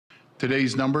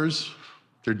Today's numbers,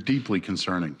 they're deeply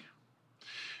concerning.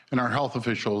 And our health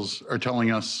officials are telling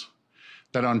us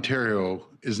that Ontario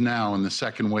is now in the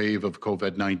second wave of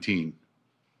COVID-19.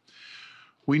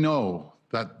 We know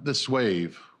that this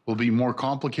wave will be more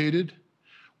complicated,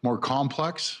 more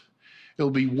complex. It'll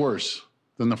be worse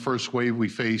than the first wave we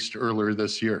faced earlier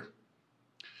this year.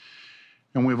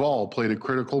 And we've all played a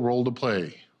critical role to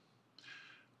play.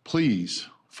 Please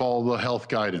follow the health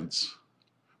guidance.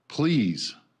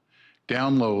 Please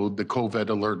download the COVID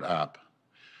Alert app.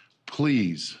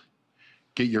 Please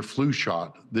get your flu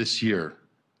shot this year.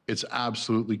 It's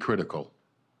absolutely critical.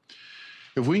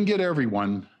 If we can get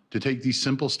everyone to take these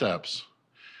simple steps,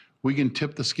 we can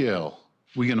tip the scale.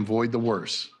 We can avoid the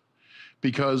worst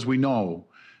because we know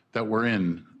that we're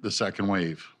in the second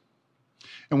wave.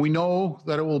 And we know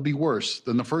that it will be worse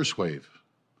than the first wave.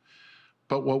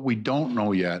 But what we don't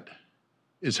know yet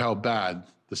is how bad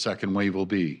the second wave will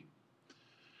be.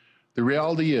 The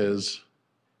reality is,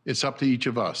 it's up to each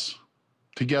of us.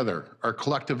 Together, our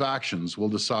collective actions will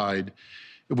decide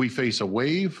if we face a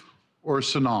wave or a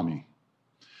tsunami.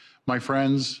 My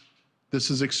friends, this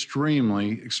is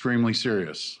extremely, extremely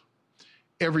serious.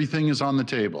 Everything is on the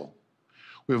table.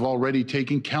 We've already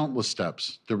taken countless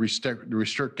steps to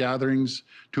restrict gatherings,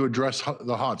 to address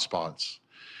the hotspots.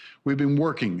 We've been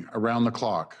working around the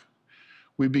clock.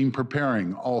 We've been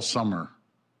preparing all summer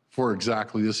for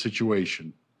exactly this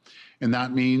situation. And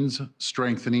that means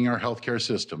strengthening our healthcare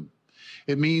system.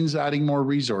 It means adding more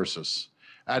resources,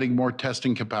 adding more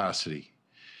testing capacity,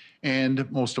 and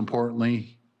most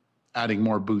importantly, adding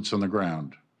more boots on the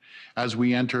ground. As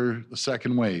we enter the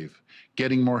second wave,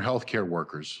 getting more healthcare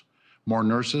workers, more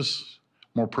nurses,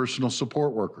 more personal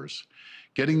support workers.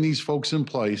 Getting these folks in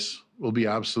place will be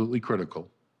absolutely critical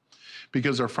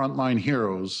because our frontline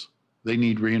heroes, they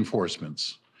need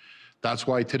reinforcements. That's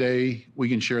why today we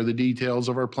can share the details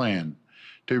of our plan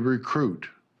to recruit,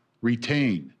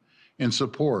 retain, and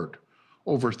support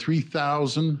over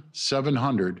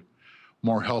 3,700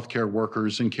 more healthcare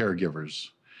workers and caregivers.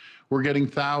 We're getting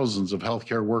thousands of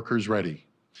healthcare workers ready,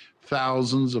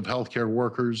 thousands of healthcare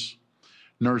workers,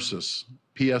 nurses,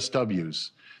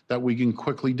 PSWs that we can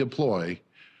quickly deploy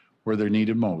where they're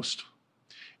needed most.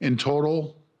 In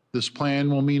total, this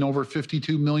plan will mean over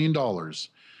 $52 million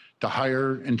to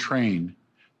hire and train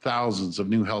thousands of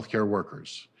new healthcare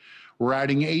workers. We're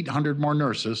adding 800 more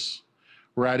nurses.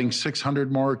 We're adding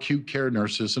 600 more acute care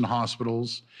nurses in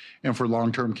hospitals and for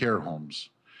long-term care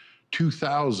homes,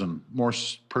 2,000 more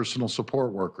personal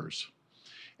support workers.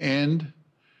 And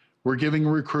we're giving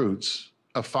recruits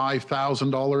a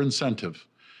 $5,000 incentive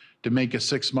to make a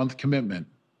 6-month commitment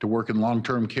to work in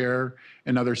long-term care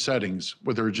and other settings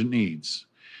with urgent needs.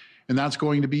 And that's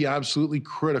going to be absolutely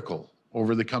critical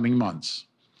over the coming months.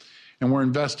 And we're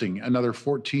investing another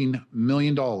 $14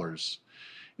 million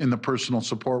in the Personal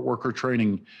Support Worker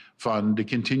Training Fund to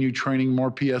continue training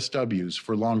more PSWs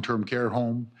for long-term care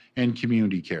home and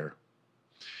community care.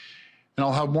 And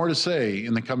I'll have more to say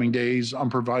in the coming days on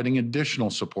providing additional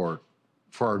support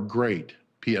for our great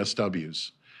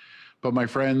PSWs. But my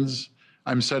friends,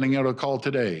 I'm sending out a call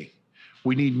today.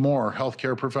 We need more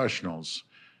healthcare professionals.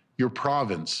 Your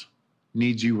province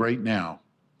needs you right now.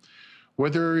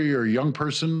 Whether you're a young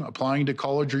person applying to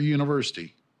college or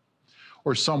university,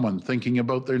 or someone thinking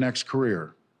about their next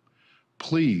career,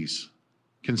 please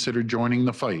consider joining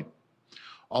the fight.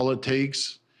 All it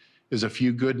takes is a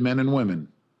few good men and women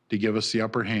to give us the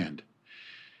upper hand,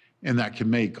 and that can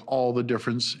make all the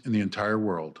difference in the entire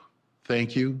world.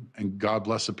 Thank you, and God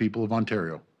bless the people of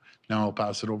Ontario. Now I'll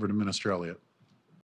pass it over to Minister Elliott.